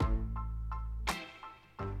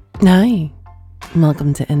Hi,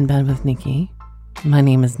 welcome to In Bed with Nikki. My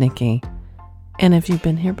name is Nikki, and if you've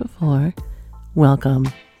been here before, welcome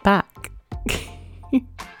back.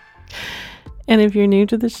 And if you're new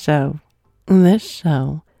to the show, this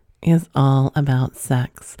show is all about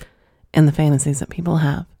sex and the fantasies that people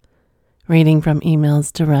have. Reading from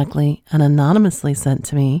emails directly and anonymously sent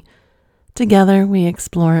to me, together we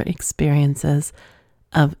explore experiences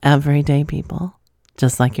of everyday people,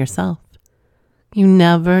 just like yourself. You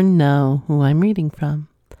never know who I'm reading from.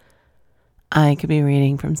 I could be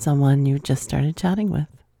reading from someone you just started chatting with.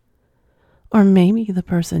 Or maybe the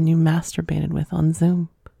person you masturbated with on Zoom.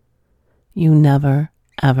 You never,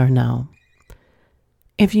 ever know.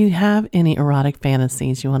 If you have any erotic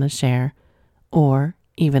fantasies you want to share, or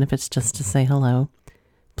even if it's just to say hello,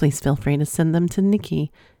 please feel free to send them to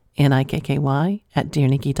Nikki, Nikky, at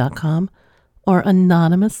dearnikki.com, or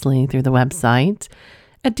anonymously through the website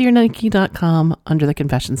at dearnikki.com under the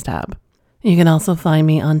Confessions tab. You can also find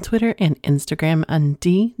me on Twitter and Instagram on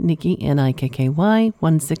DNikki,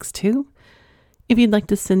 Nikky162. If you'd like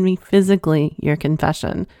to send me physically your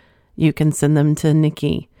confession, you can send them to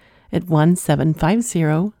Nikki at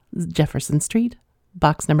 1750 Jefferson Street,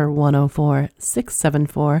 box number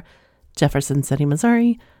 104674, Jefferson City,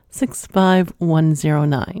 Missouri,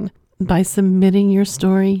 65109. By submitting your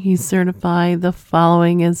story, you certify the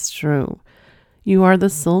following is true. You are the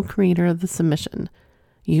sole creator of the submission.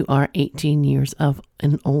 You are 18 years of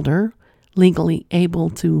and older, legally able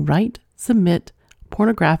to write, submit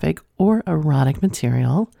pornographic or erotic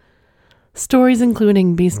material. Stories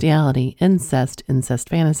including bestiality, incest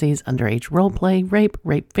fantasies, underage roleplay,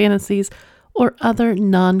 rape fantasies, or other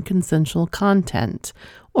non-consensual content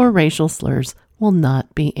or racial slurs will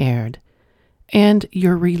not be aired. And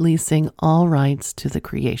you're releasing all rights to the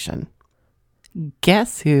creation.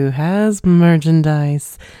 Guess who has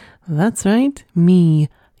merchandise? That's right, me.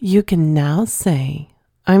 You can now say,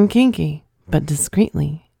 I'm kinky, but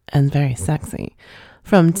discreetly and very sexy.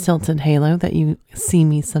 From Tilted Halo that you see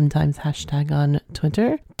me sometimes hashtag on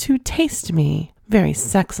Twitter, to taste me very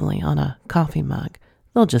sexily on a coffee mug.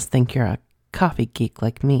 They'll just think you're a coffee geek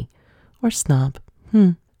like me. Or snob.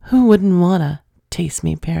 Who wouldn't wanna taste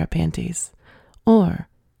me pair of panties? Or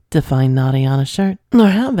define naughty on a shirt? Or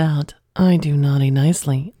how about I do naughty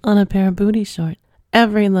nicely on a pair of booty shorts?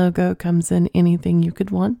 Every logo comes in anything you could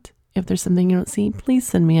want. If there's something you don't see, please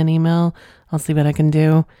send me an email. I'll see what I can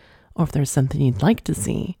do. Or if there's something you'd like to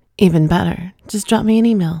see, even better, just drop me an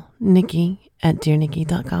email, Nikki at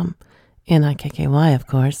dearnikki.com. Nikky, of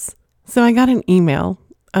course. So I got an email.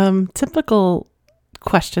 Typical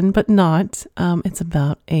question, but not. It's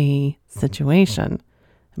about a situation,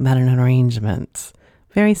 about an arrangement.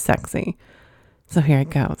 Very sexy. So here it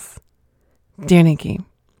goes. Dear Nikki,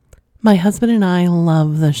 my husband and I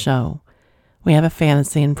love the show. We have a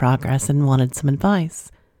fantasy in progress and wanted some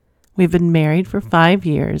advice. We've been married for 5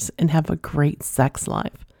 years and have a great sex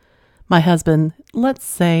life. My husband, let's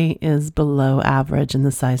say, is below average in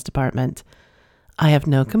the size department. I have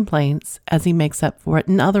no complaints as he makes up for it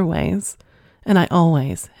in other ways, and I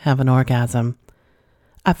always have an orgasm.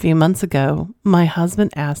 A few months ago, my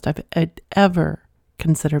husband asked if I'd ever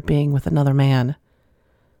consider being with another man.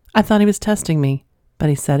 I thought he was testing me, but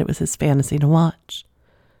he said it was his fantasy to watch.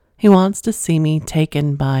 He wants to see me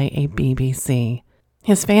taken by a BBC.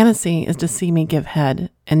 His fantasy is to see me give head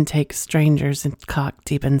and take strangers and cock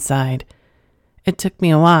deep inside. It took me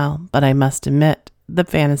a while, but I must admit the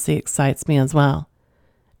fantasy excites me as well,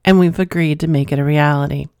 and we've agreed to make it a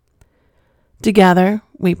reality. Together,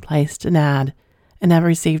 we placed an ad and have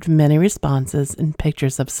received many responses and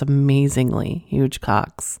pictures of some amazingly huge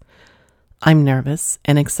cocks. I'm nervous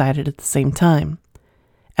and excited at the same time.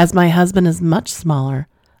 As my husband is much smaller,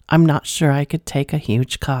 I'm not sure I could take a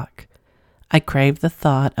huge cock. I crave the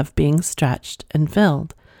thought of being stretched and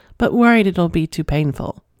filled, but worried it'll be too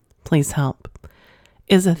painful. Please help.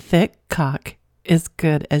 Is a thick cock as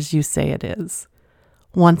good as you say it is?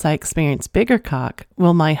 Once I experience bigger cock,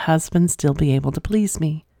 will my husband still be able to please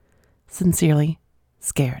me? Sincerely,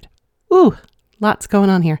 Scared. Ooh, lots going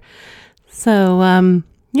on here. So,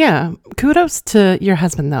 yeah, kudos to your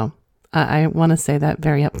husband, though. I want to say that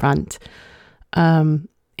very upfront.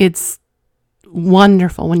 It's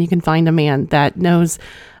wonderful when you can find a man that knows,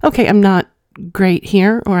 okay, I'm not great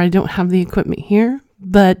here, or I don't have the equipment here,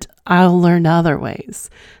 but I'll learn other ways.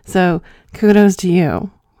 So kudos to you,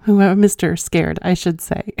 whoever, Mr. Scared, I should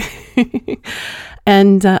say.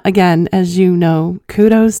 And again, as you know,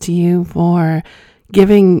 kudos to you for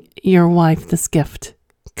giving your wife this gift,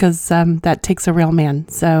 because that takes a real man.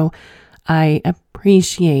 So I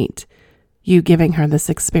appreciate you giving her this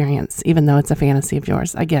experience, even though it's a fantasy of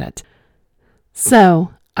yours. I get it.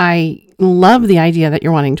 So I love the idea that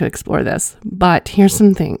you're wanting to explore this, but here's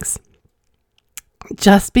some things.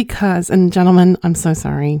 Just because, and gentlemen, I'm so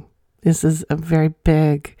sorry. This is a very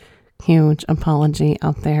big, huge apology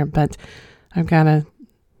out there, but I've got to,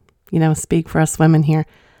 speak for us women here.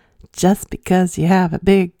 Just because you have a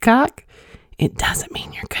big cock, it doesn't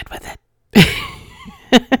mean you're good with it.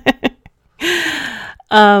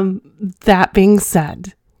 That being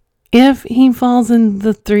said, if he falls in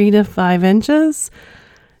the 3 to 5 inches,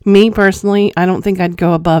 me personally, I don't think I'd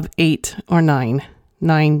go above 8 or 9.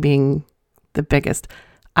 9 being the biggest.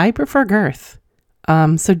 I prefer girth.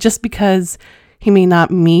 So just because he may not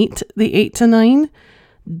meet the 8 to 9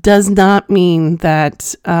 does not mean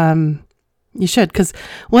that you should. Because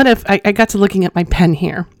what if I got to looking at my pen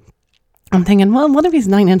here? I'm thinking, well, what if he's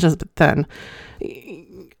 9 inches but thin?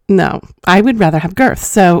 No, I would rather have girth.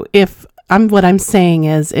 So what I'm saying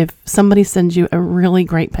is, if somebody sends you a really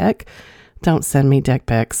great pic, don't send me dick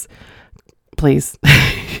pics, please.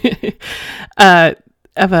 Of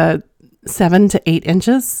a 7 to 8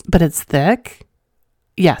 inches, but it's thick.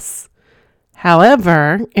 Yes.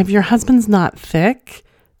 However, if your husband's not thick,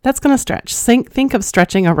 that's going to stretch. Think of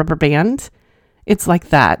stretching a rubber band. It's like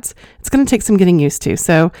that. It's going to take some getting used to.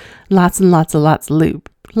 So lots of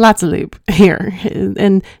lube here,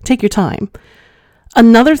 and take your time.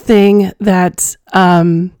 Another thing that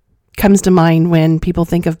comes to mind when people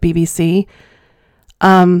think of BBC,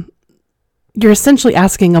 you're essentially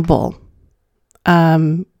asking a bull.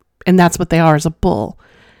 And that's what they are, is a bull.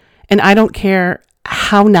 And I don't care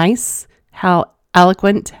how nice, how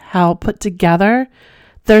eloquent, how put together,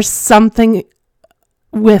 there's something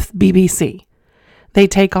with BBC. They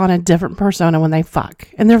take on a different persona when they fuck,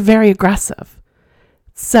 and they're very aggressive.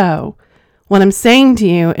 So what I'm saying to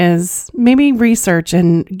you is maybe research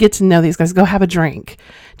and get to know these guys. Go have a drink.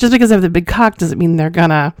 Just because they have the big cock doesn't mean they're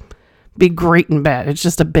going to be great in bed. It's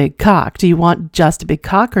just a big cock. Do you want just a big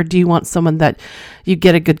cock, or do you want someone that you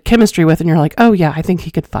get a good chemistry with and you're like, oh yeah, I think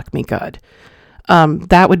he could fuck me good?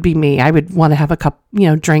 That would be me. I would want to have a cup,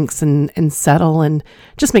 drinks and settle and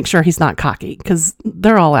just make sure he's not cocky, because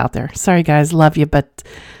they're all out there. Sorry guys, love you, but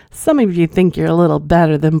some of you think you're a little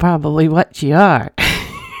better than probably what you are.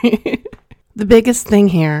 The biggest thing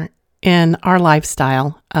here in our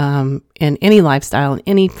lifestyle, in any lifestyle, in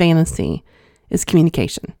any fantasy, is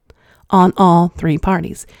communication on all 3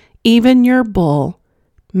 parties. Even your bull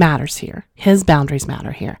matters here. His boundaries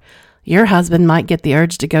matter here. Your husband might get the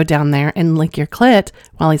urge to go down there and lick your clit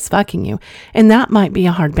while he's fucking you, and that might be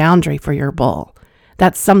a hard boundary for your bull.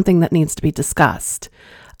 That's something that needs to be discussed.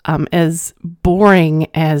 As boring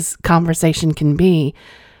as conversation can be,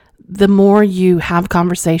 the more you have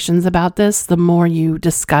conversations about this, the more you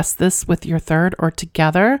discuss this with your third or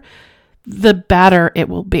together, the better it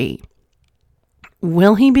will be.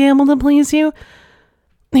 Will he be able to please you?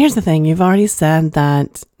 Here's the thing. You've already said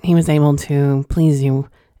that he was able to please you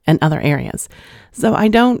in other areas. So I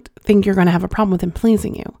don't think you're going to have a problem with him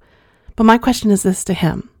pleasing you. But my question is this to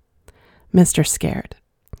him. Mr. Scared,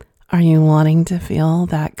 are you wanting to feel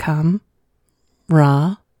that cum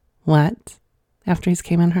raw, wet, after he's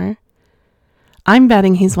came in her? I'm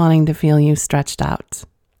betting he's wanting to feel you stretched out.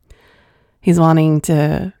 He's wanting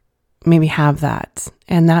to maybe have that.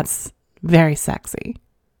 And that's very sexy.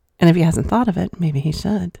 And if he hasn't thought of it, maybe he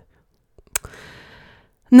should.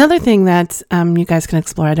 Another thing that you guys can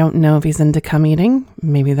explore, I don't know if he's into cum eating.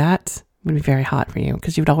 Maybe that would be very hot for you,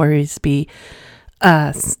 because you would always be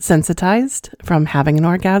sensitized from having an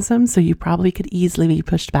orgasm. So you probably could easily be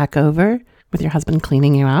pushed back over with your husband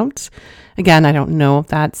cleaning you out. Again, I don't know if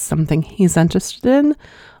that's something he's interested in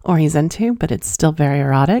or he's into, but it's still very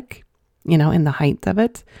erotic, in the height of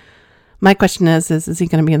it. My question is he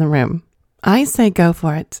going to be in the room? I say go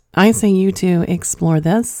for it. I say you two explore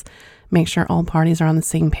this. Make sure all parties are on the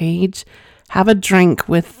same page. Have a drink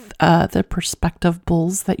with the prospective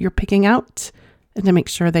bulls that you're picking out, and to make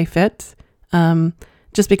sure they fit.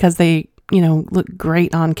 Just because they, look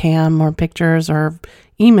great on cam or pictures or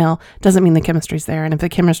email doesn't mean the chemistry's there. And if the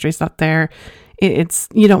chemistry's not there, it's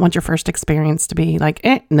you don't want your first experience to be like,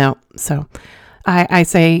 no. So I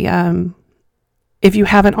say, if you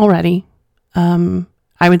haven't already,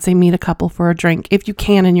 I would say meet a couple for a drink if you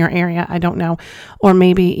can in your area. I don't know. Or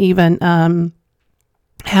maybe even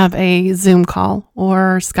have a Zoom call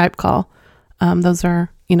or Skype call. Those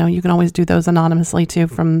are, you can always do those anonymously too,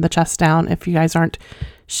 from the chest down, if you guys aren't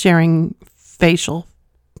sharing facial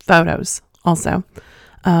photos also.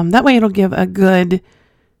 That way it'll give a good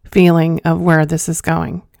feeling of where this is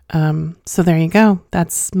going. So there you go.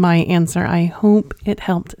 That's my answer. I hope it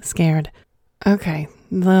helped Scared. Okay,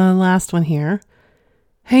 the last one here.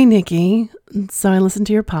 Hey, Nikki. So I listened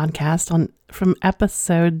to your podcast from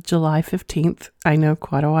episode July 15th. I know,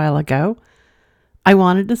 quite a while ago. I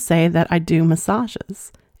wanted to say that I do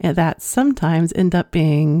massages and that sometimes end up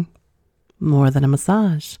being more than a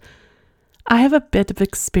massage. I have a bit of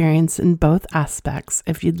experience in both aspects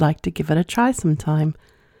if you'd like to give it a try sometime.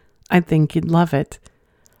 I think you'd love it.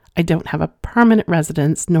 I don't have a permanent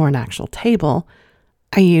residence nor an actual table.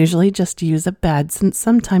 I usually just use a bed since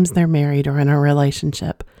sometimes they're married or in a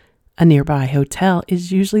relationship. A nearby hotel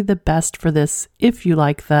is usually the best for this if you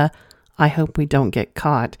like the I hope we don't get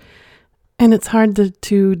caught. And it's hard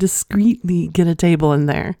to discreetly get a table in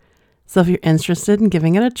there. So if you're interested in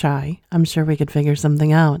giving it a try, I'm sure we could figure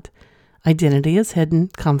something out. Identity is hidden,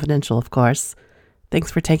 confidential, of course.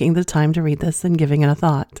 Thanks for taking the time to read this and giving it a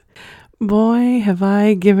thought. Boy, have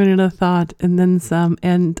I given it a thought and then some,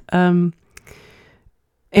 and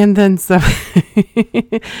then some,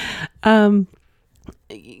 and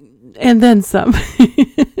then some.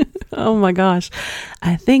 Oh my gosh.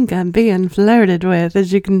 I think I'm being flirted with,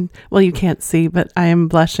 as you can't see, but I am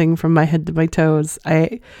blushing from my head to my toes.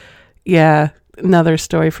 Another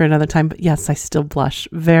story for another time, but yes, I still blush.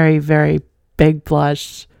 Very, very big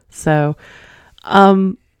blush. So,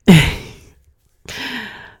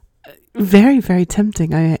 very, very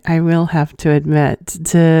tempting. I will have to admit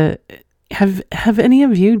to have any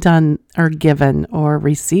of you done or given or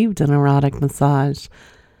received an erotic massage?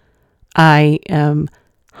 I am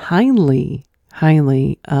highly,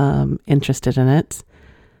 highly interested in it.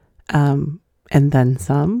 And then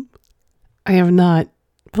some. I have not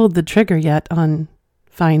pulled the trigger yet on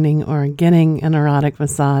finding or getting an erotic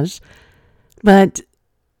massage, but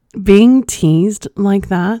being teased like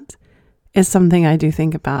that is something I do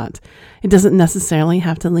think about. It doesn't necessarily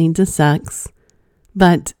have to lead to sex,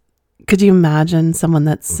 but could you imagine someone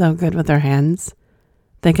that's so good with their hands,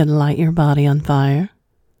 they could light your body on fire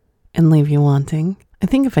and leave you wanting? I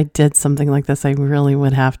think if I did something like this, I really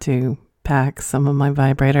would have to pack some of my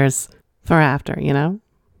vibrators for after, I'm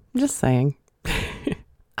just saying.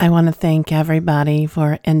 I want to thank everybody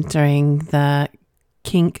for entering the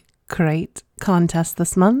Kink Crate contest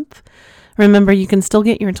this month. Remember, you can still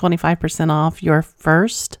get your 25% off your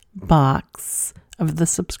first box of the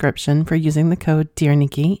subscription for using the code Dear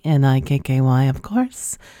Nikki, Nikky, of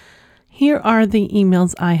course. Here are the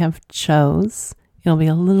emails I have chose. It'll be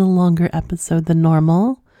a little longer episode than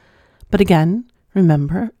normal. But again,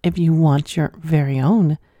 remember, if you want your very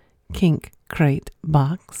own Kink Crate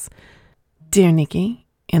box, Dear Nikki,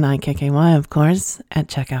 Nikky, of course, at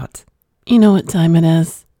checkout. You know what time it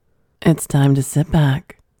is? It's time to sit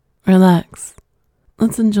back, relax.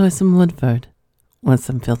 Let's enjoy some Woodford, with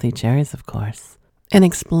some filthy cherries, of course, and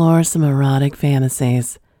explore some erotic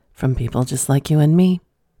fantasies from people just like you and me.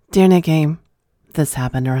 Dear Nikki, this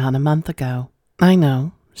happened around a month ago. I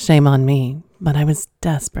know, shame on me, but I was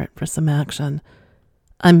desperate for some action.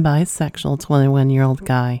 I'm bisexual 21-year-old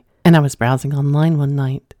guy, and I was browsing online one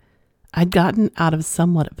night. I'd gotten out of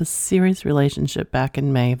somewhat of a serious relationship back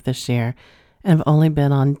in May of this year, and have only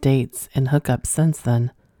been on dates and hookups since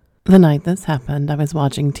then. The night this happened, I was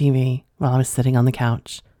watching TV while I was sitting on the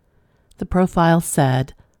couch. The profile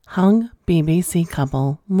said, hung BBC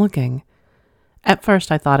couple looking. At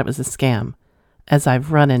first I thought it was a scam, as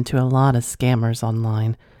I've run into a lot of scammers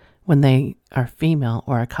online when they are female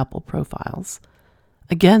or a couple profiles.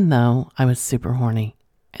 Again, though, I was super horny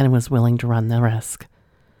and was willing to run the risk.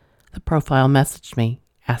 The profile messaged me,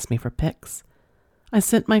 asked me for pics. I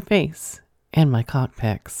sent my face and my cock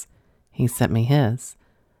pics. He sent me his.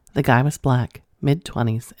 The guy was black,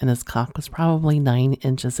 mid-20s, and his cock was probably 9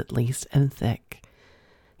 inches at least and thick.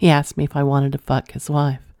 He asked me if I wanted to fuck his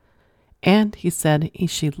wife, and he said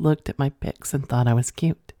she looked at my pics and thought I was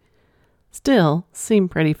cute. Still,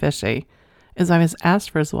 seemed pretty fishy. As I was asked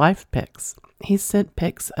for his wife's pics, he sent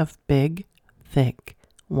pics of big, thick,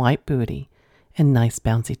 white booty and nice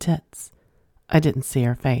bouncy tits. I didn't see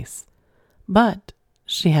her face, but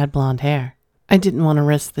she had blonde hair. I didn't want to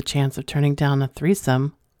risk the chance of turning down a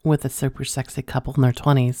threesome with a super sexy couple in their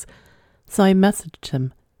 20s, so I messaged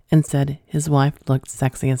him and said his wife looked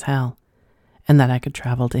sexy as hell and that I could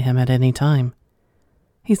travel to him at any time.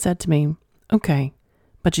 He said to me, okay,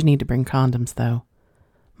 but you need to bring condoms though.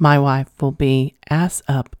 My wife will be ass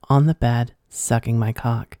up on the bed sucking my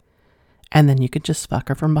cock, and then you could just fuck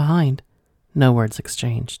her from behind. No words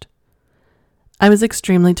exchanged. I was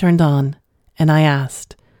extremely turned on, and I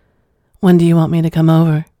asked, when do you want me to come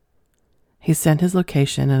over? He sent his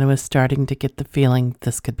location, and I was starting to get the feeling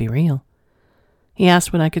this could be real. He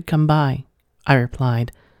asked when I could come by. I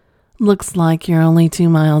replied, looks like you're only 2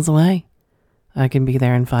 miles away. I can be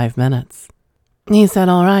there in 5 minutes. He said,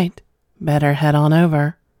 all right, better head on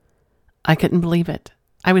over. I couldn't believe it.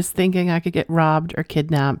 I was thinking I could get robbed or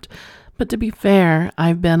kidnapped, but to be fair,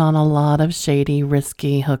 I've been on a lot of shady,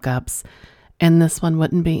 risky hookups, and this one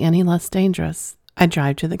wouldn't be any less dangerous. I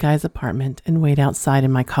drive to the guy's apartment and wait outside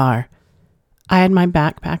in my car. I had my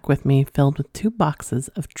backpack with me filled with 2 boxes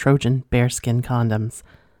of Trojan bearskin condoms.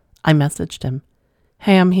 I messaged him,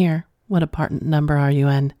 "Hey, I'm here. What apartment number are you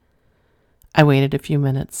in?" I waited a few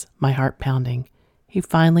minutes, my heart pounding. He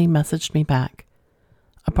finally messaged me back.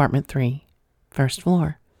 "Apartment 3, first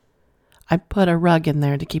floor. I put a rug in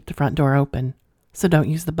there to keep the front door open, so don't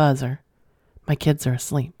use the buzzer. My kids are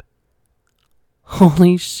asleep."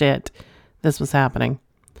 Holy shit, this was happening.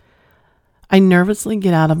 I nervously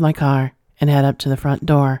get out of my car and head up to the front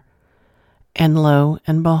door, and lo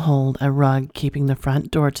and behold, a rug keeping the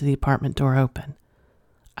front door to the apartment door open.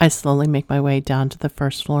 I slowly make my way down to the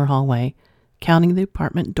first floor hallway, counting the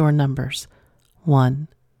apartment door numbers. 1,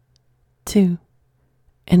 2,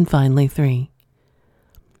 and finally 3.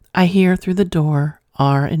 I hear through the door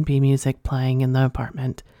R&B music playing in the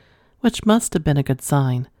apartment, which must have been a good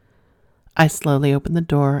sign. I slowly open the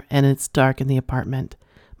door and it's dark in the apartment,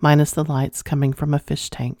 minus the lights coming from a fish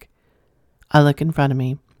tank. I look in front of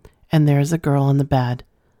me, and there's a girl on the bed,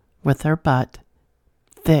 with her butt,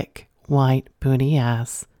 thick, white booty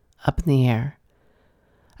ass, up in the air.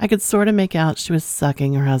 I could sort of make out she was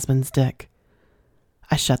sucking her husband's dick.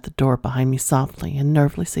 I shut the door behind me softly and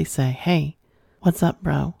nervously say, "Hey, what's up,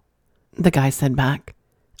 bro?" The guy said back.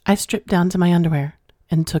 I stripped down to my underwear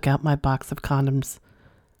and took out my box of condoms.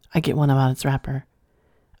 I get one out of its wrapper.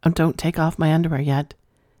 I don't take off my underwear yet,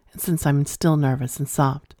 and since I'm still nervous and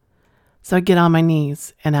soft. So I get on my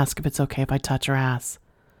knees and ask if it's okay if I touch her ass.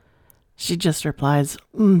 She just replies,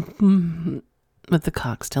 with the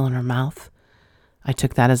cock still in her mouth. I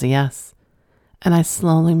took that as a yes, and I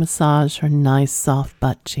slowly massaged her nice soft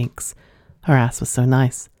butt cheeks. Her ass was so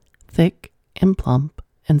nice, thick and plump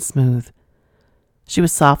and smooth. She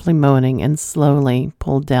was softly moaning and slowly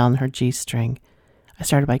pulled down her G-string. I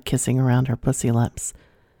started by kissing around her pussy lips,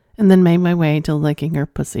 and then made my way to licking her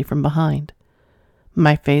pussy from behind.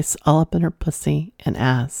 My face all up in her pussy and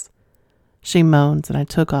ass. She moans and I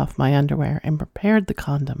took off my underwear and prepared the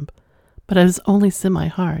condom, but it was only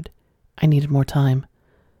semi-hard. I needed more time.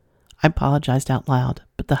 I apologized out loud,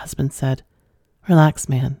 but the husband said, "Relax,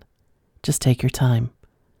 man. Just take your time.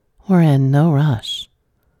 We're in no rush."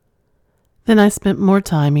 Then I spent more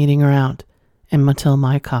time eating her out, and until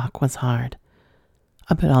my cock was hard.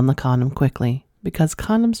 I put on the condom quickly, because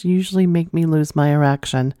condoms usually make me lose my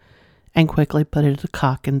erection, and quickly put a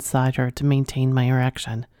cock inside her to maintain my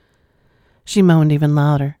erection. She moaned even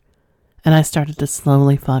louder, and I started to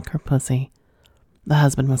slowly fuck her pussy. The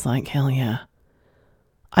husband was like, "Hell yeah."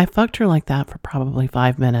 I fucked her like that for probably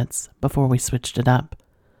 5 minutes before we switched it up.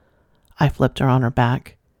 I flipped her on her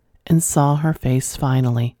back and saw her face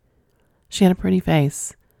finally. She had a pretty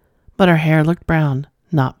face, but her hair looked brown,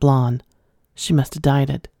 not blonde. She must have dyed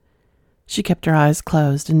it. She kept her eyes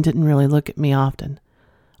closed and didn't really look at me often.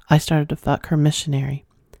 I started to fuck her missionary,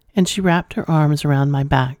 and she wrapped her arms around my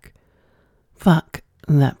back. Fuck,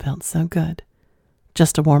 that felt so good.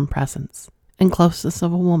 Just a warm presence and closeness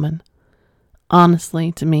of a woman.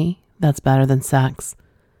 Honestly, to me, that's better than sex.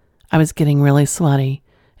 I was getting really sweaty,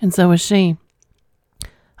 and so was she.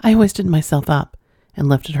 I hoisted myself up and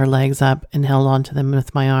lifted her legs up and held onto them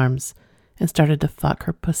with my arms and started to fuck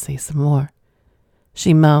her pussy some more.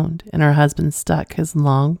 She moaned, and her husband stuck his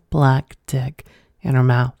long black dick in her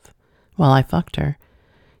mouth while I fucked her.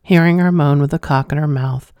 Hearing her moan with the cock in her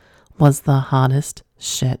mouth was the hottest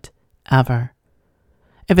shit ever.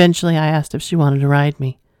 Eventually, I asked if she wanted to ride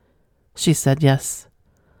me. She said yes.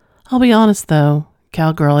 I'll be honest, though,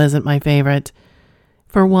 cowgirl isn't my favorite.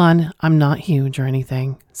 For one, I'm not huge or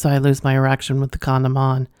anything, so I lose my erection with the condom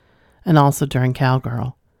on, and also during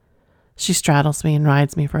cowgirl. She straddles me and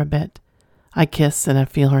rides me for a bit. I kiss and I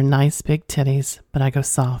feel her nice big titties, but I go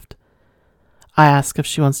soft. I ask if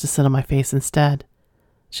she wants to sit on my face instead.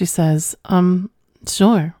 She says,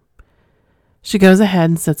 sure. She goes ahead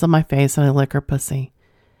and sits on my face and I lick her pussy.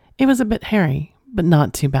 It was a bit hairy, but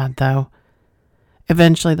not too bad though.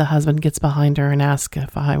 Eventually the husband gets behind her and asks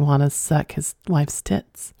if I want to suck his wife's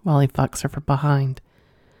tits while he fucks her from behind.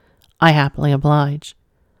 I happily oblige.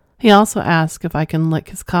 He also asks if I can lick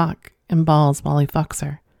his cock and balls while he fucks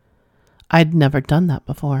her. I'd never done that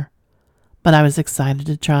before, but I was excited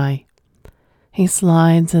to try. He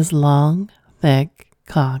slides his long, thick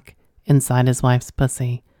cock inside his wife's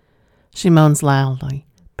pussy. She moans loudly,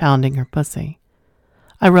 pounding her pussy.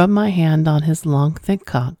 I rub my hand on his long, thick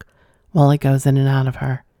cock while he goes in and out of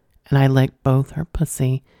her, and I lick both her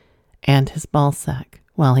pussy and his ball sack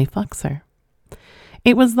while he fucks her.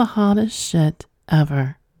 It was the hottest shit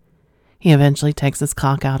ever. He eventually takes his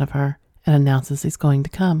cock out of her and announces he's going to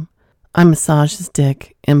come. I massage his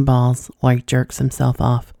dick and balls while he jerks himself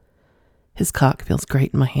off. His cock feels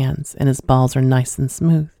great in my hands and his balls are nice and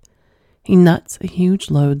smooth. He nuts a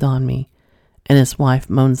huge load on me, and his wife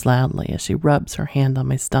moans loudly as she rubs her hand on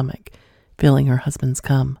my stomach, feeling her husband's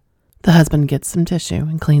cum. The husband gets some tissue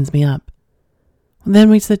and cleans me up. Then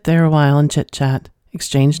we sit there a while and chit-chat,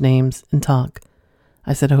 exchange names, and talk.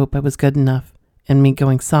 I said I hope I was good enough, and me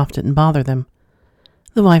going soft didn't bother them.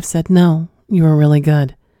 The wife said, no, you were really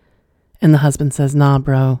good. And the husband says, nah,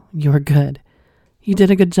 bro, you were good. You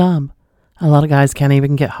did a good job. A lot of guys can't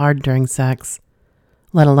even get hard during sex,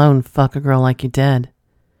 let alone fuck a girl like you did.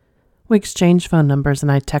 We exchanged phone numbers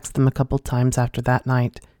and I texted them a couple times after that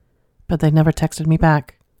night, but they never texted me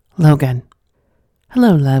back. Logan.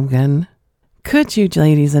 Hello, Logan. Could you,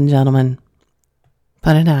 ladies and gentlemen,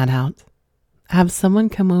 put an ad out, have someone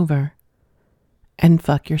come over and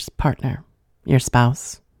fuck your partner, your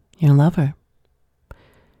spouse, your lover?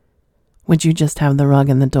 Would you just have the rug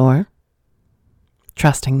in the door,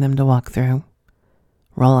 trusting them to walk through,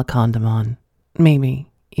 roll a condom on,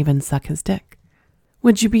 maybe even suck his dick?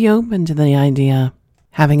 Would you be open to the idea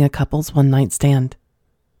having a couple's one-night stand,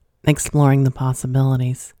 exploring the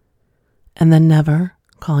possibilities, and then never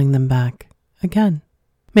calling them back again?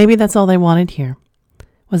 Maybe that's all they wanted here,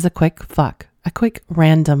 was a quick fuck, a quick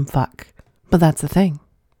random fuck. But that's the thing.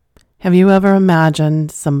 Have you ever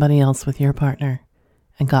imagined somebody else with your partner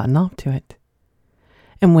and gotten off to it?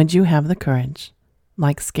 And would you have the courage,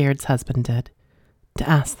 like Scared's husband did, to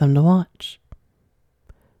ask them to watch?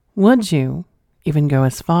 Would you even go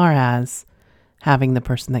as far as having the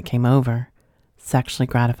person that came over sexually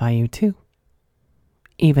gratify you too,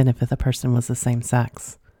 even if the person was the same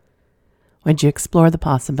sex? Would you explore the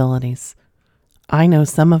possibilities? I know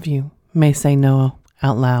some of you may say no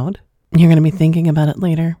out loud. You're going to be thinking about it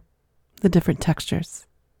later. The different textures,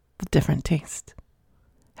 the different taste.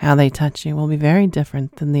 How they touch you will be very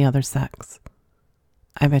different than the other sex.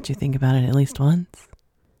 I bet you think about it at least once.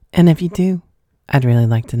 And if you do, I'd really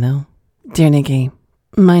like to know. Dear Nikki,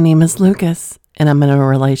 my name is Lucas, and I'm in a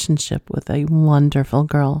relationship with a wonderful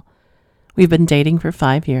girl. We've been dating for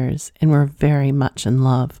 5 years, and we're very much in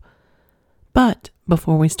love. But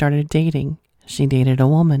before we started dating, she dated a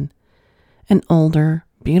woman, an older,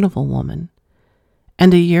 beautiful woman.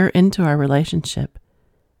 And a year into our relationship,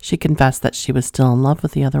 she confessed that she was still in love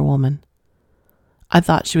with the other woman. I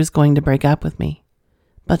thought she was going to break up with me,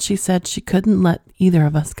 but she said she couldn't let either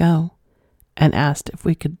of us go and asked if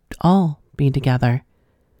we could all be together.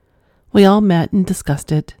 We all met and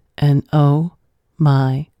discussed it, and oh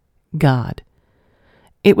my God.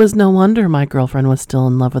 It was no wonder my girlfriend was still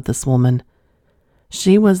in love with this woman.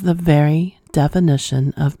 She was the very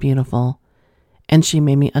definition of beautiful, and she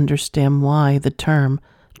made me understand why the term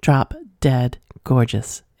drop dead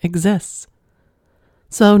gorgeous exists.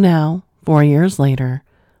 So now, 4 years later,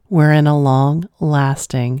 we're in a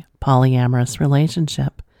long-lasting polyamorous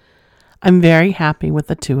relationship. I'm very happy with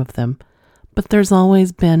the two of them, but there's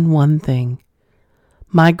always been one thing.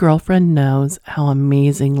 My girlfriend knows how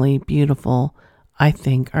amazingly beautiful I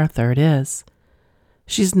think our third is.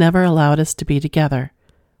 She's never allowed us to be together,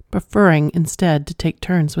 preferring instead to take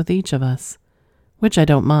turns with each of us, which I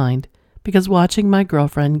don't mind, because watching my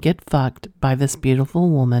girlfriend get fucked by this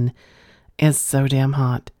beautiful woman is so damn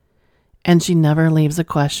hot, and she never leaves a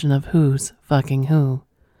question of who's fucking who.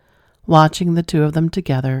 Watching the two of them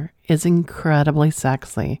together is incredibly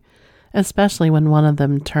sexy, especially when one of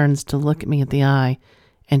them turns to look at me at the eye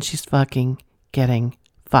and she's fucking getting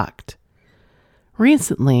fucked.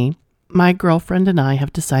 Recently, my girlfriend and I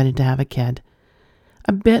have decided to have a kid.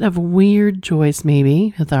 A bit of weird choice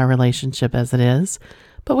maybe with our relationship as it is,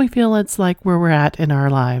 but we feel it's like where we're at in our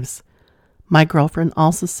lives. My girlfriend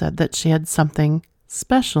also said that she had something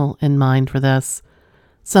special in mind for this,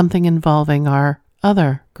 something involving our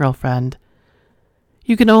other girlfriend.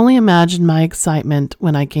 You can only imagine my excitement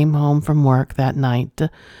when I came home from work that night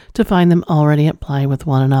to find them already at play with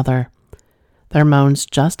one another, their moans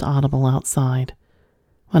just audible outside.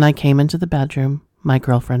 When I came into the bedroom, my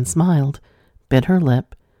girlfriend smiled, bit her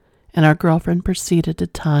lip, and our girlfriend proceeded to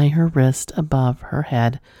tie her wrist above her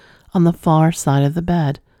head on the far side of the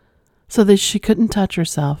bed so that she couldn't touch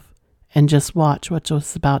herself and just watch what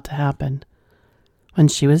was about to happen. When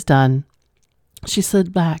she was done, she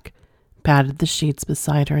slid back, patted the sheets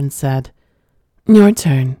beside her, and said, "Your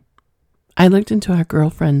turn." I looked into our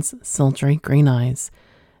girlfriend's sultry green eyes,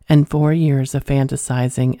 and 4 years of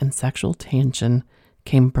fantasizing and sexual tension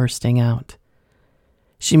came bursting out.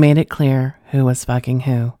 She made it clear who was fucking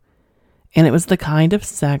who, And it was the kind of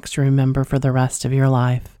sex you remember for the rest of your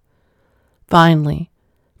life. Finally,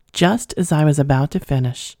 just as I was about to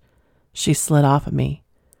finish, she slid off of me,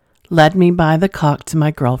 led me by the cock to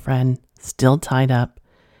my girlfriend, still tied up,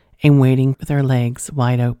 and waiting with her legs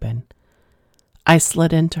wide open. I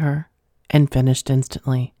slid into her and finished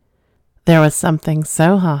instantly. There was something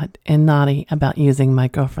so hot and naughty about using my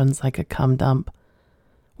girlfriends like a cum dump.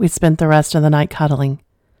 We spent the rest of the night cuddling.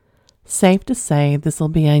 Safe to say this'll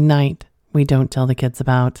be a night we don't tell the kids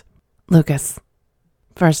about. Lucas,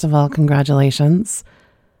 first of all, congratulations.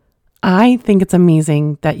 I think it's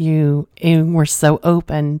amazing that you were so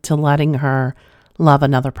open to letting her love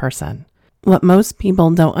another person. What most people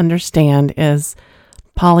don't understand is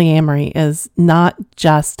polyamory is not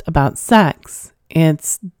just about sex.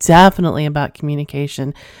 It's definitely about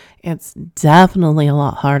communication. It's definitely a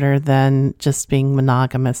lot harder than just being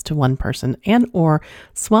monogamous to one person and or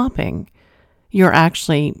swapping. You're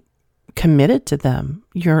actually committed to them.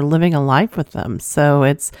 You're living a life with them. So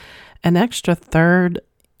it's an extra third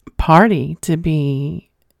party to be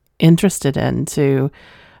interested in, to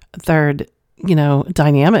third,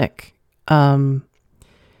 dynamic.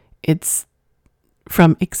 It's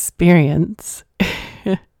from experience.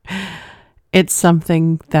 It's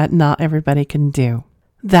something that not everybody can do.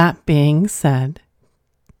 That being said,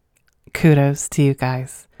 kudos to you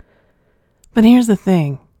guys. But here's the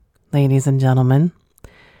thing, ladies and gentlemen.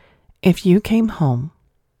 If you came home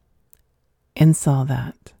and saw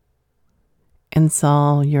that, and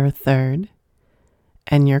saw your third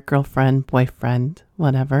and your girlfriend, boyfriend,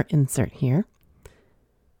 whatever, insert here,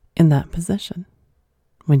 in that position,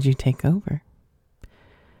 would you take over?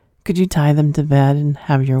 Could you tie them to bed and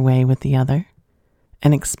have your way with the other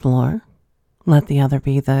and explore? Let the other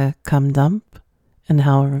be the cum dump in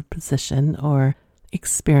however position or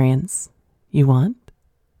experience you want?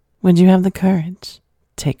 Would you have the courage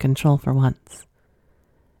to take control for once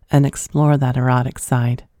and explore that erotic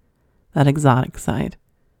side, that exotic side?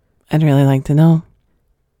 I'd really like to know.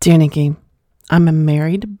 Dear Nikki, I'm a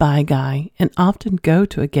married bi guy and often go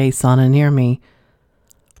to a gay sauna near me.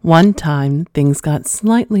 One time, things got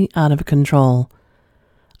slightly out of control.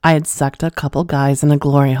 I had sucked a couple guys in a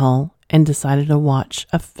glory hole and decided to watch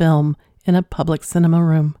a film in a public cinema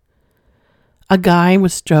room. A guy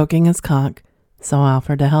was stroking his cock, so I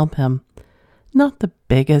offered to help him. Not the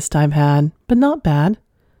biggest I've had, but not bad.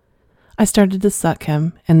 I started to suck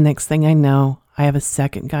him, and next thing I know, I have a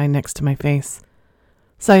second guy next to my face.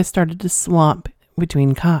 So I started to swap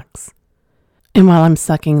between cocks. And while I'm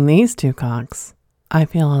sucking these two cocks, I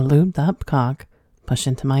feel a lubed up cock push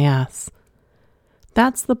into my ass.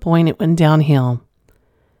 That's the point it went downhill.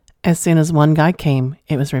 As soon as one guy came,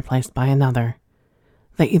 it was replaced by another.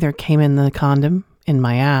 They either came in the condom, in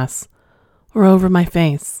my ass, or over my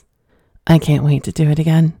face. I can't wait to do it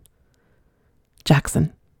again.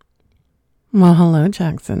 Jackson. Well, hello,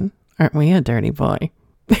 Jackson. Aren't we a dirty boy?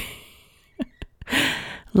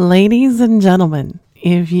 Ladies and gentlemen,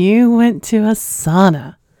 if you went to a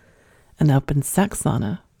sauna, an open sex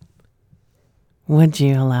sauna, would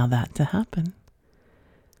you allow that to happen?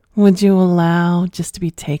 Would you allow just to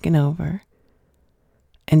be taken over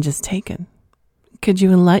and just taken? Could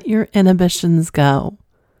you let your inhibitions go,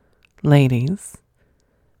 ladies,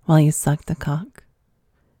 while you suck the cock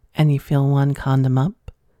and you feel one condom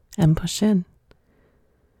up and push in?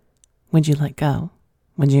 Would you let go?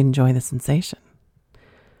 Would you enjoy the sensation?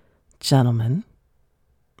 Gentlemen,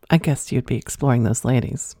 I guess you'd be exploring those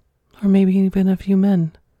ladies, or maybe even a few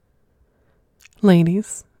men.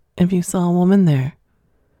 Ladies, if you saw a woman there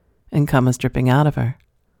and cum was dripping out of her,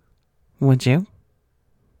 would you?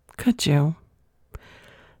 Could you?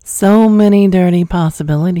 So many dirty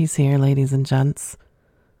possibilities here, ladies and gents.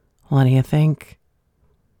 What do you think?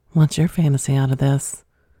 What's your fantasy out of this?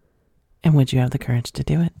 And would you have the courage to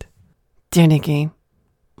do it? Dear Nikki,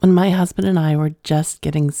 when my husband and I were just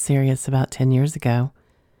getting serious about 10 years ago,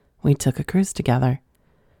 we took a cruise together.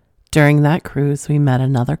 During that cruise, we met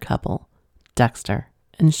another couple, Dexter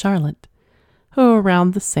and Charlotte, who were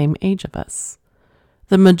around the same age of us.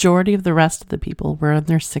 The majority of the rest of the people were in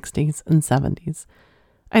their 60s and 70s.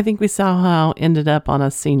 I think we somehow ended up on a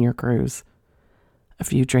senior cruise. A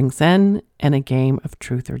few drinks in, and a game of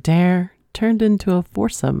truth or dare turned into a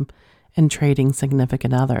foursome and trading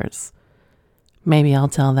significant others. Maybe I'll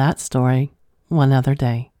tell that story one other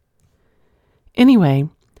day. Anyway,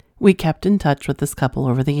 we kept in touch with this couple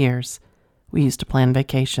over the years. We used to plan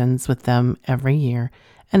vacations with them every year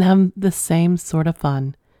and have the same sort of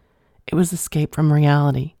fun. It was escape from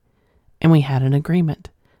reality, and we had an agreement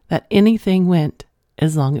that anything went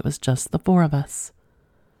as long as it was just the four of us.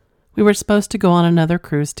 We were supposed to go on another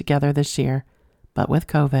cruise together this year, but with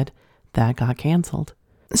COVID, that got canceled.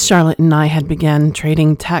 Charlotte and I had begun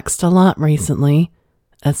trading text a lot recently,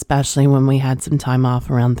 especially when we had some time off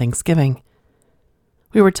around Thanksgiving.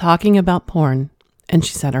 We were talking about porn, and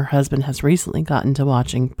she said her husband has recently gotten to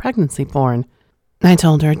watching pregnancy porn. I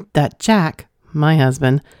told her that Jack, my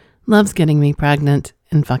husband, loves getting me pregnant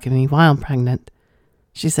and fucking me while pregnant.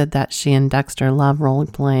 She said that she and Dexter love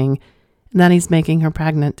role-playing, and that he's making her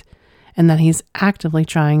pregnant, and that he's actively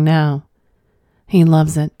trying now. He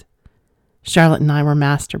loves it. Charlotte and I were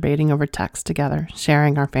masturbating over text together,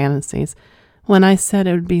 sharing our fantasies, when I said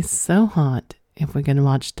it would be so hot if we could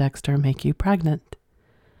watch Dexter make you pregnant.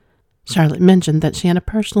 Charlotte mentioned that she had a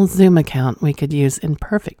personal Zoom account we could use in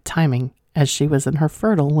perfect timing as she was in her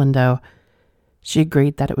fertile window. She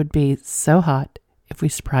agreed that it would be so hot if we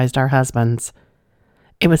surprised our husbands.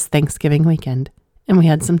 It was Thanksgiving weekend, and we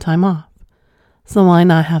had some time off, so why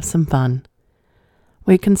not have some fun?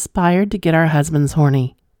 We conspired to get our husbands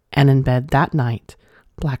horny and in bed that night,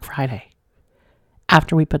 Black Friday.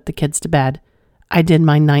 After we put the kids to bed, I did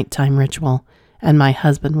my nighttime ritual, and my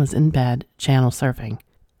husband was in bed channel surfing.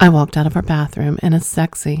 I walked out of our bathroom in a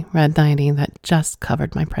sexy red nightie that just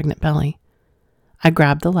covered my pregnant belly. I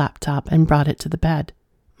grabbed the laptop and brought it to the bed.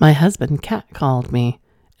 My husband catcalled me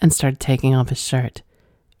and started taking off his shirt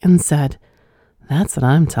and said, "That's what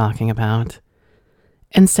I'm talking about."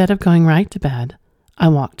 Instead of going right to bed, I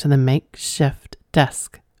walked to the makeshift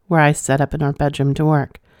desk where I set up in our bedroom to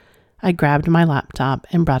work. I grabbed my laptop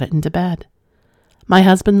and brought it into bed. My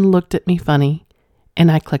husband looked at me funny,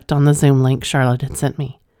 and I clicked on the Zoom link Charlotte had sent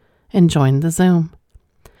me and joined the Zoom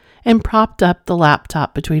and propped up the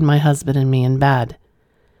laptop between my husband and me in bed.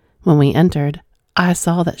 When we entered, I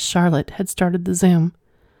saw that Charlotte had started the Zoom,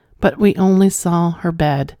 but we only saw her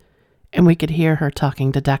bed, and we could hear her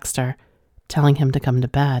talking to Dexter, telling him to come to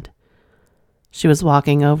bed. She was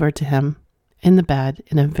walking over to him in the bed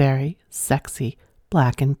in a very sexy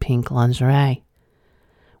black and pink lingerie.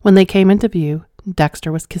 When they came into view,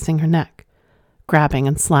 Dexter was kissing her neck, grabbing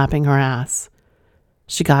and slapping her ass.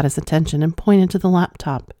 She got his attention and pointed to the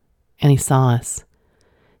laptop, and he saw us.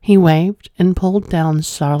 He waved and pulled down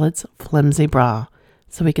Charlotte's flimsy bra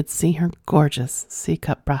so we could see her gorgeous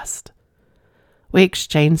C-cup breast. We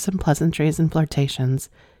exchanged some pleasantries and flirtations,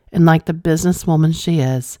 and like the businesswoman she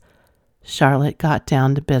is, Charlotte got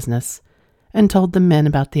down to business and told the men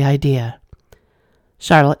about the idea.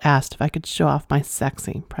 Charlotte asked if I could show off my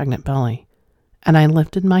sexy pregnant belly, and I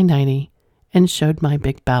lifted my nightie and showed my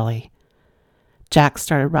big belly. Jack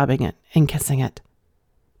started rubbing it and kissing it.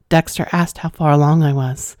 Dexter asked how far along I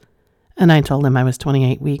was, and I told him I was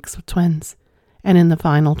 28 weeks with twins and in the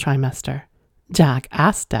final trimester. Jack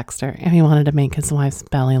asked Dexter if he wanted to make his wife's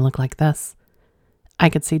belly look like this. I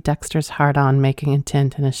could see Dexter's hard-on making a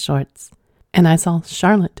tint in his shorts, and I saw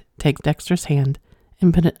Charlotte take Dexter's hand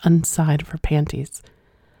and put it inside of her panties.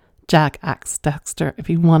 Jack asked Dexter if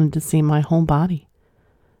he wanted to see my whole body.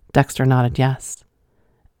 Dexter nodded yes,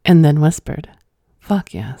 and then whispered,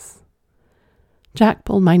 "Fuck yes." Jack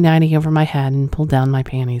pulled my nightie over my head and pulled down my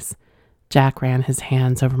panties. Jack ran his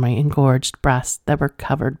hands over my engorged breasts that were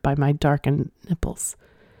covered by my darkened nipples.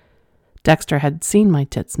 Dexter had seen my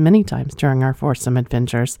tits many times during our foursome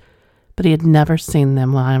adventures, but he had never seen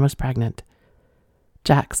them while I was pregnant.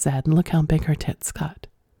 Jack said, "Look how big her tits got.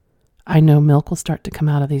 I know milk will start to come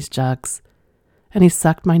out of these jugs." And he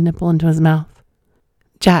sucked my nipple into his mouth.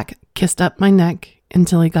 Jack kissed up my neck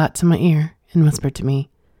until he got to my ear and whispered to me.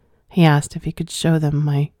 He asked if he could show them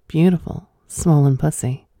my beautiful, swollen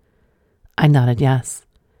pussy. I nodded yes.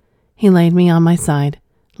 He laid me on my side,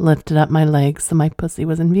 lifted up my legs so my pussy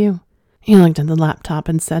was in view. He looked at the laptop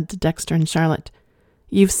and said to Dexter and Charlotte,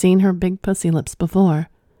 "You've seen her big pussy lips before,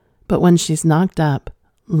 but when she's knocked up,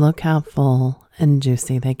 look how full and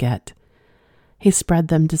juicy they get." He spread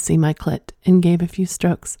them to see my clit and gave a few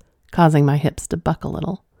strokes, causing my hips to buck a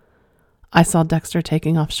little. I saw Dexter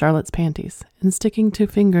taking off Charlotte's panties and sticking 2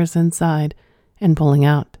 fingers inside and pulling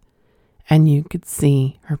out, and you could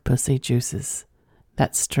see her pussy juices.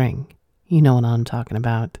 That string, you know what I'm talking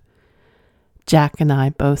about. Jack and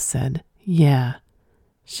I both said, "Yeah,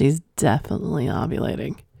 she's definitely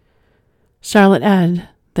ovulating." Charlotte added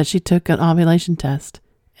that she took an ovulation test,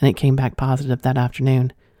 and it came back positive that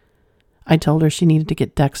afternoon. I told her she needed to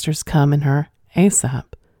get Dexter's cum in her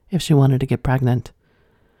ASAP if she wanted to get pregnant.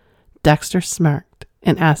 Dexter smirked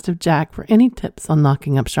and asked if Jack for any tips on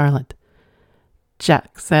knocking up Charlotte.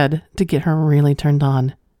 Jack said to get her really turned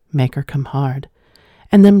on, make her come hard,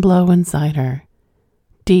 and then blow inside her,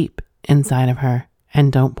 deep inside of her,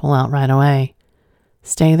 and don't pull out right away.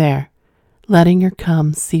 Stay there, letting your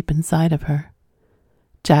cum seep inside of her.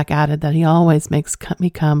 Jack added that he always makes me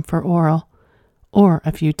cum for oral, or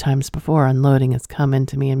a few times before unloading his cum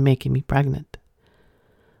into me and making me pregnant.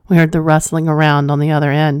 We heard the rustling around on the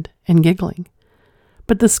other end and giggling,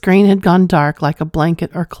 but the screen had gone dark like a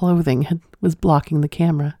blanket or clothing was blocking the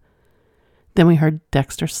camera. Then we heard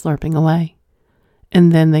Dexter slurping away,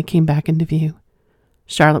 and then they came back into view.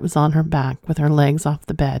 Charlotte was on her back with her legs off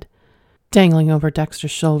the bed, dangling over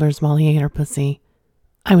Dexter's shoulders while he ate her pussy.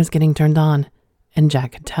 I was getting turned on, and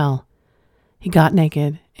Jack could tell. He got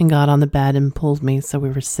naked and got on the bed and pulled me so we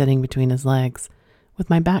were sitting between his legs, with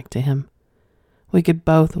my back to him. We could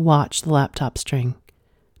both watch the laptop string.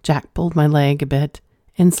 Jack pulled my leg a bit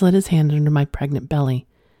and slid his hand under my pregnant belly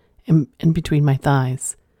and between my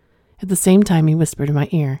thighs. At the same time, he whispered in my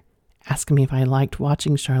ear, asking me if I liked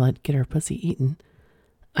watching Charlotte get her pussy eaten.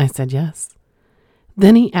 I said yes.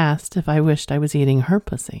 Then he asked if I wished I was eating her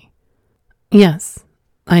pussy. Yes,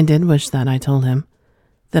 I did wish that, I told him.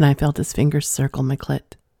 Then I felt his fingers circle my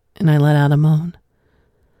clit, and I let out a moan.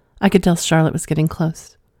 I could tell Charlotte was getting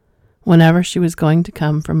close. Whenever she was going to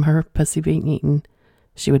come from her pussy being eaten,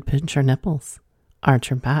 she would pinch her nipples, arch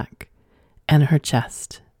her back, and her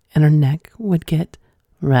chest, and her neck would get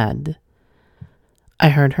red. I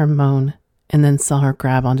heard her moan, and then saw her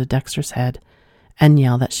grab onto Dexter's head and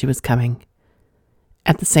yell that she was coming.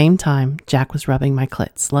 At the same time, Jack was rubbing my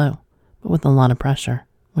clit slow, but with a lot of pressure,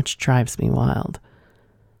 which drives me wild.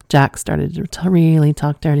 Jack started to really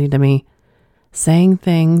talk dirty to me, saying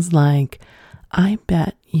things like, I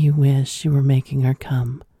bet you wish you were making her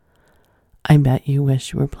come. I bet you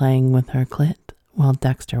wish you were playing with her clit while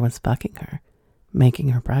Dexter was fucking her, making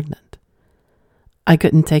her pregnant. I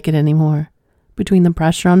couldn't take it anymore. Between the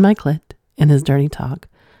pressure on my clit and his dirty talk,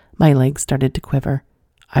 my legs started to quiver.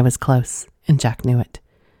 I was close, and Jack knew it.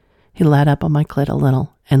 He let up on my clit a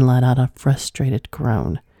little and let out a frustrated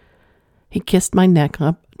groan. He kissed my neck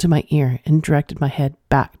up to my ear and directed my head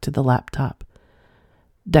back to the laptop.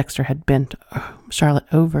 Dexter had bent Charlotte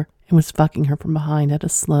over and was fucking her from behind at a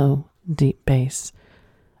slow, deep pace.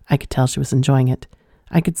 I could tell she was enjoying it.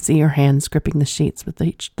 I could see her hands gripping the sheets with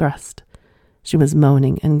each thrust. She was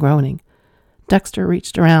moaning and groaning. Dexter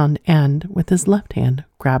reached around and, with his left hand,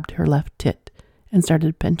 grabbed her left tit and started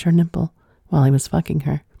to pinch her nipple while he was fucking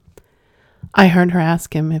her. I heard her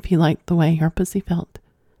ask him if he liked the way her pussy felt.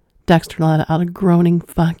 Dexter let out a groaning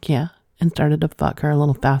fuck yeah and started to fuck her a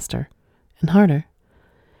little faster and harder.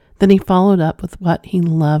 Then he followed up with what he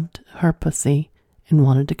loved her pussy and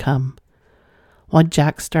wanted to come. While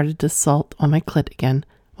Jack started to salt on my clit again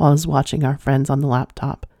while I was watching our friends on the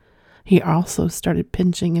laptop, he also started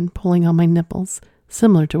pinching and pulling on my nipples,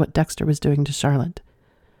 similar to what Dexter was doing to Charlotte.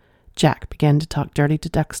 Jack began to talk dirty to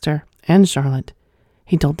Dexter and Charlotte.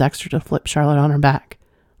 He told Dexter to flip Charlotte on her back,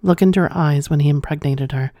 look into her eyes when he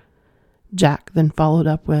impregnated her. Jack then followed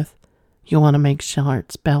up with, you want to make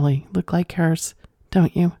Charlotte's belly look like hers,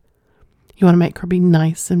 don't you? You want to make her be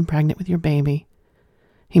nice and pregnant with your baby.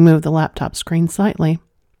 He moved the laptop screen slightly,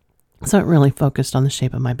 so it really focused on the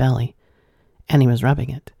shape of my belly, and he was rubbing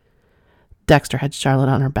it. Dexter had Charlotte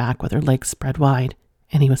on her back with her legs spread wide,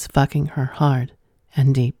 and he was fucking her hard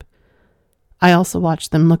and deep. I also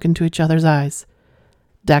watched them look into each other's eyes.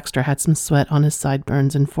 Dexter had some sweat on his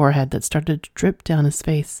sideburns and forehead that started to drip down his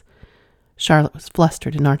face. Charlotte was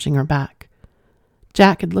flustered and arching her back.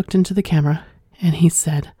 Jack had looked into the camera, and he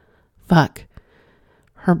said, fuck,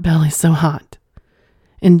 her belly's so hot.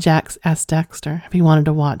 And Jack asked Dexter if he wanted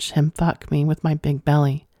to watch him fuck me with my big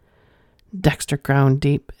belly. Dexter groaned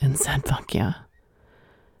deep and said, fuck yeah.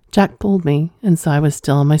 Jack pulled me, and so I was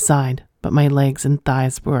still on my side, but my legs and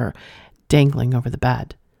thighs were dangling over the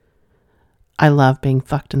bed. I love being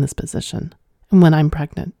fucked in this position, and when I'm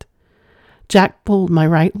pregnant. Jack pulled my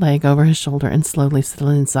right leg over his shoulder and slowly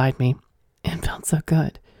slid inside me. It felt so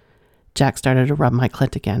good. Jack started to rub my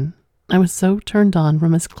clit again. I was so turned on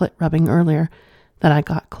from his clit rubbing earlier that I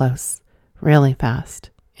got close, really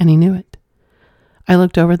fast, and he knew it. I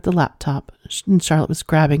looked over at the laptop, and Charlotte was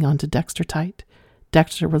grabbing onto Dexter tight.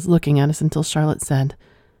 Dexter was looking at us until Charlotte said,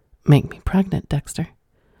 make me pregnant, Dexter.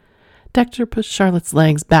 Dexter pushed Charlotte's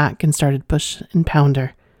legs back and started push and pound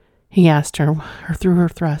her. He asked her through her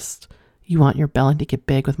thrust, you want your belly to get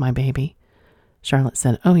big with my baby? Charlotte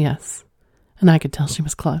said, oh yes, and I could tell she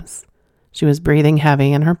was close. She was breathing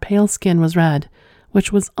heavy, and her pale skin was red,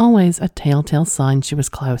 which was always a telltale sign she was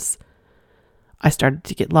close. I started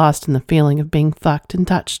to get lost in the feeling of being fucked and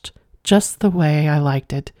touched, just the way I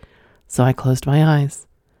liked it, so I closed my eyes.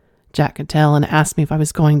 Jack could tell and asked me if I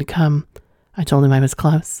was going to come. I told him I was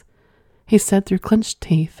close. He said through clenched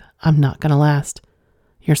teeth, I'm not going to last.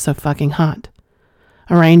 You're so fucking hot.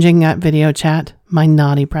 Arranging that video chat, my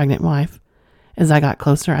naughty pregnant wife. As I got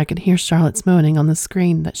closer, I could hear Charlotte's moaning on the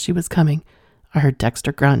screen that she was coming. I heard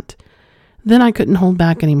Dexter grunt. Then I couldn't hold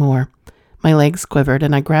back anymore. My legs quivered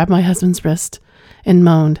and I grabbed my husband's wrist and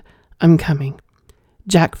moaned, "I'm coming."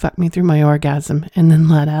 Jack fucked me through my orgasm and then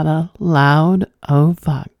let out a loud, "Oh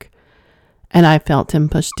fuck." And I felt him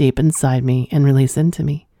push deep inside me and release into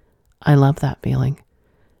me. I love that feeling.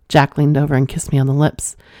 Jack leaned over and kissed me on the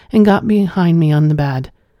lips and got behind me on the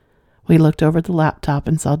bed. We looked over at the laptop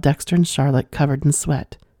and saw Dexter and Charlotte covered in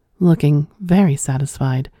sweat, looking very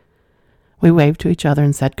satisfied. We waved to each other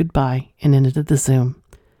and said goodbye and ended the Zoom.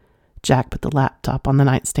 Jack put the laptop on the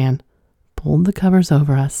nightstand, pulled the covers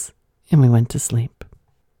over us, and we went to sleep.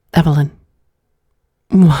 Evelyn.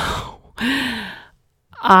 Wow.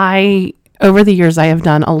 Over the years, I have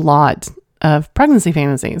done a lot of pregnancy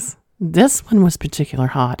fantasies. This one was particularly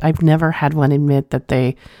hot. I've never had one admit that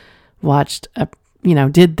they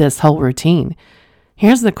did this whole routine.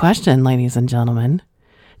 Here's the question, ladies and gentlemen.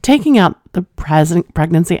 Taking out the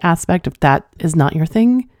pregnancy aspect, if that is not your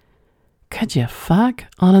thing, could you fuck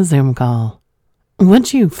on a Zoom call?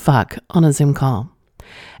 Would you fuck on a Zoom call?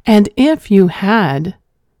 And if you had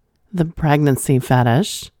the pregnancy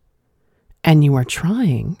fetish and you were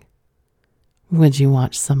trying, would you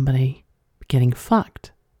watch somebody getting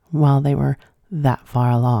fucked while they were that far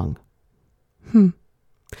along?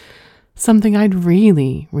 Something I'd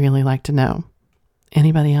really, really like to know.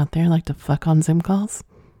 Anybody out there like to fuck on Zoom calls?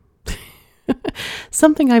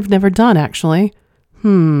 Something I've never done, actually.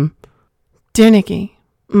 Dear Nikki,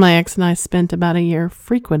 my ex and I spent about a year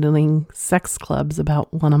frequenting sex clubs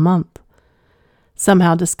about one a month.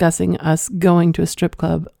 Somehow discussing us going to a strip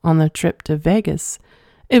club on the trip to Vegas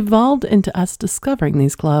evolved into us discovering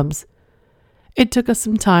these clubs. It took us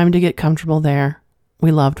some time to get comfortable there.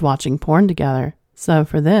 We loved watching porn together, so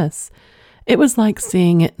for this, it was like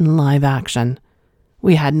seeing it in live action.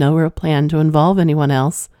 We had no real plan to involve anyone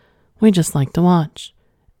else. We just liked to watch,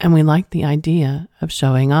 and we liked the idea of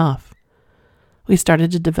showing off. We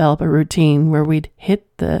started to develop a routine where we'd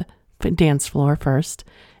hit the dance floor first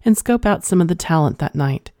and scope out some of the talent that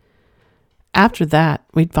night. After that,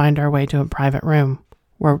 we'd find our way to a private room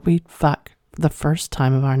where we'd fuck for the first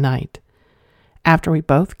time of our night. After we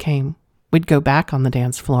both came, we'd go back on the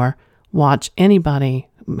dance floor, watch anybody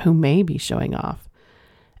who may be showing off.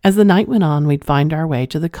 As the night went on, we'd find our way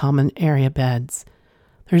to the common area beds.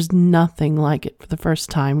 There's nothing like it for the first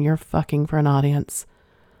time you're fucking for an audience.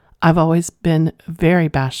 I've always been very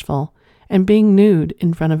bashful, and being nude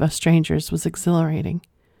in front of us strangers was exhilarating.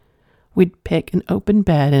 We'd pick an open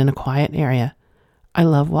bed in a quiet area. I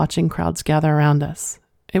love watching crowds gather around us.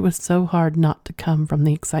 It was so hard not to come from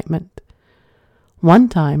the excitement. One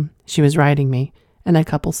time, she was riding me, and a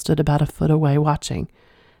couple stood about a foot away watching.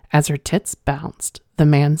 As her tits bounced, the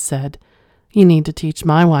man said, "You need to teach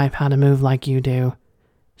my wife how to move like you do."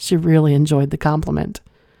 She really enjoyed the compliment.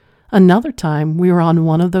 Another time, we were on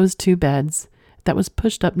one of those two beds that was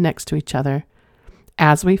pushed up next to each other.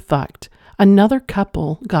 As we fucked, another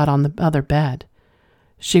couple got on the other bed.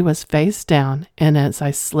 She was face down, and as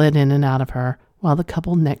I slid in and out of her, while the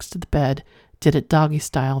couple next to the bed did it doggy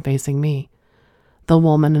style facing me. The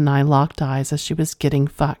woman and I locked eyes as she was getting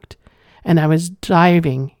fucked, and I was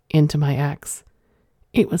diving into my ex.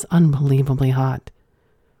 It was unbelievably hot.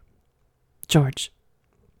 George.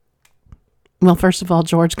 Well, first of all,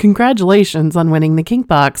 George, congratulations on winning the Kink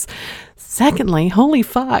Box. Secondly, holy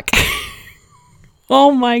fuck.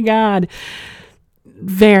 Oh my God.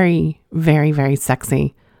 Very, very, very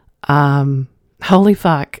sexy. Holy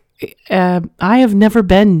fuck. I have never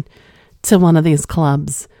been to one of these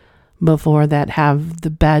clubs before that have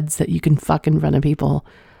the beds that you can fuck in front of people.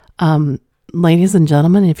 Ladies and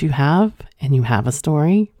gentlemen, if you have, and you have a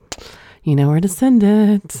story, you know where to send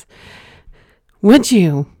it. Would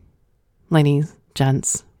you, ladies,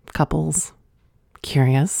 gents, couples,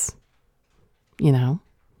 curious,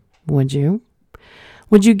 would you?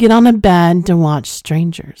 Would you get on a bed to watch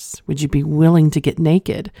strangers? Would you be willing to get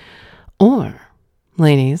naked? Or,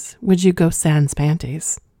 ladies, would you go sans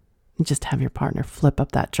panties and just have your partner flip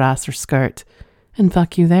up that dress or skirt and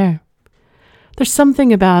fuck you there? There's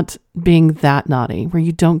something about being that naughty where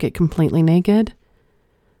you don't get completely naked,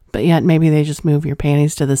 but yet maybe they just move your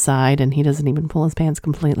panties to the side and he doesn't even pull his pants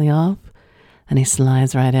completely off and he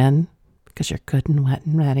slides right in because you're good and wet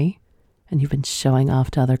and ready and you've been showing off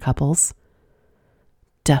to other couples.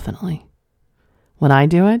 Definitely. When I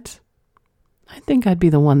do it, I think I'd be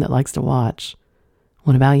the one that likes to watch.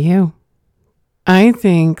 What about you? I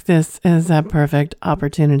think this is a perfect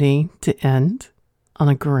opportunity to end on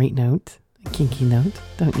a great note, a kinky note,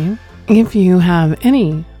 don't you? If you have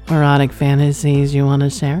any erotic fantasies you want to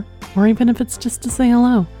share, or even if it's just to say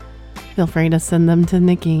hello, feel free to send them to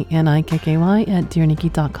Nikki, Nikky, at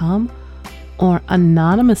dearnikki.com, or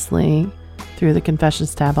anonymously through the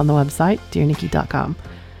Confessions tab on the website, dearnikki.com.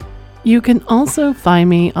 You can also find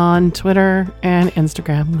me on Twitter and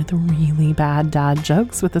Instagram with really bad dad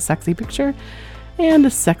jokes with a sexy picture and a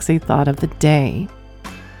sexy thought of the day.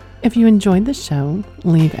 If you enjoyed the show,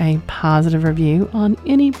 leave a positive review on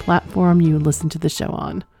any platform you listen to the show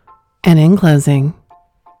on. And in closing,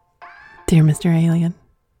 dear Mr. Alien,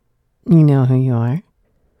 you know who you are.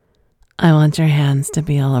 I want your hands to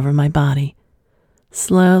be all over my body,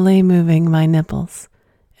 slowly moving my nipples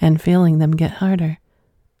and feeling them get harder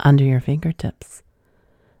under your fingertips.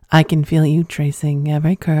 I can feel you tracing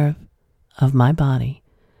every curve of my body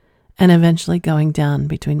and eventually going down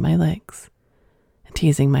between my legs,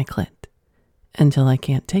 teasing my clit until I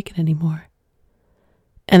can't take it anymore.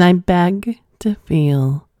 And I beg to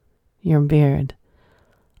feel your beard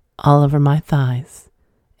all over my thighs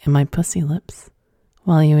and my pussy lips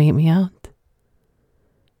while you eat me out.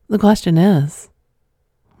 The question is,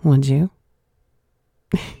 would you?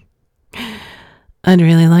 I'd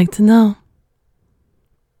really like to know.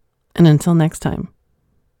 And until next time,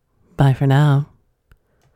 bye for now.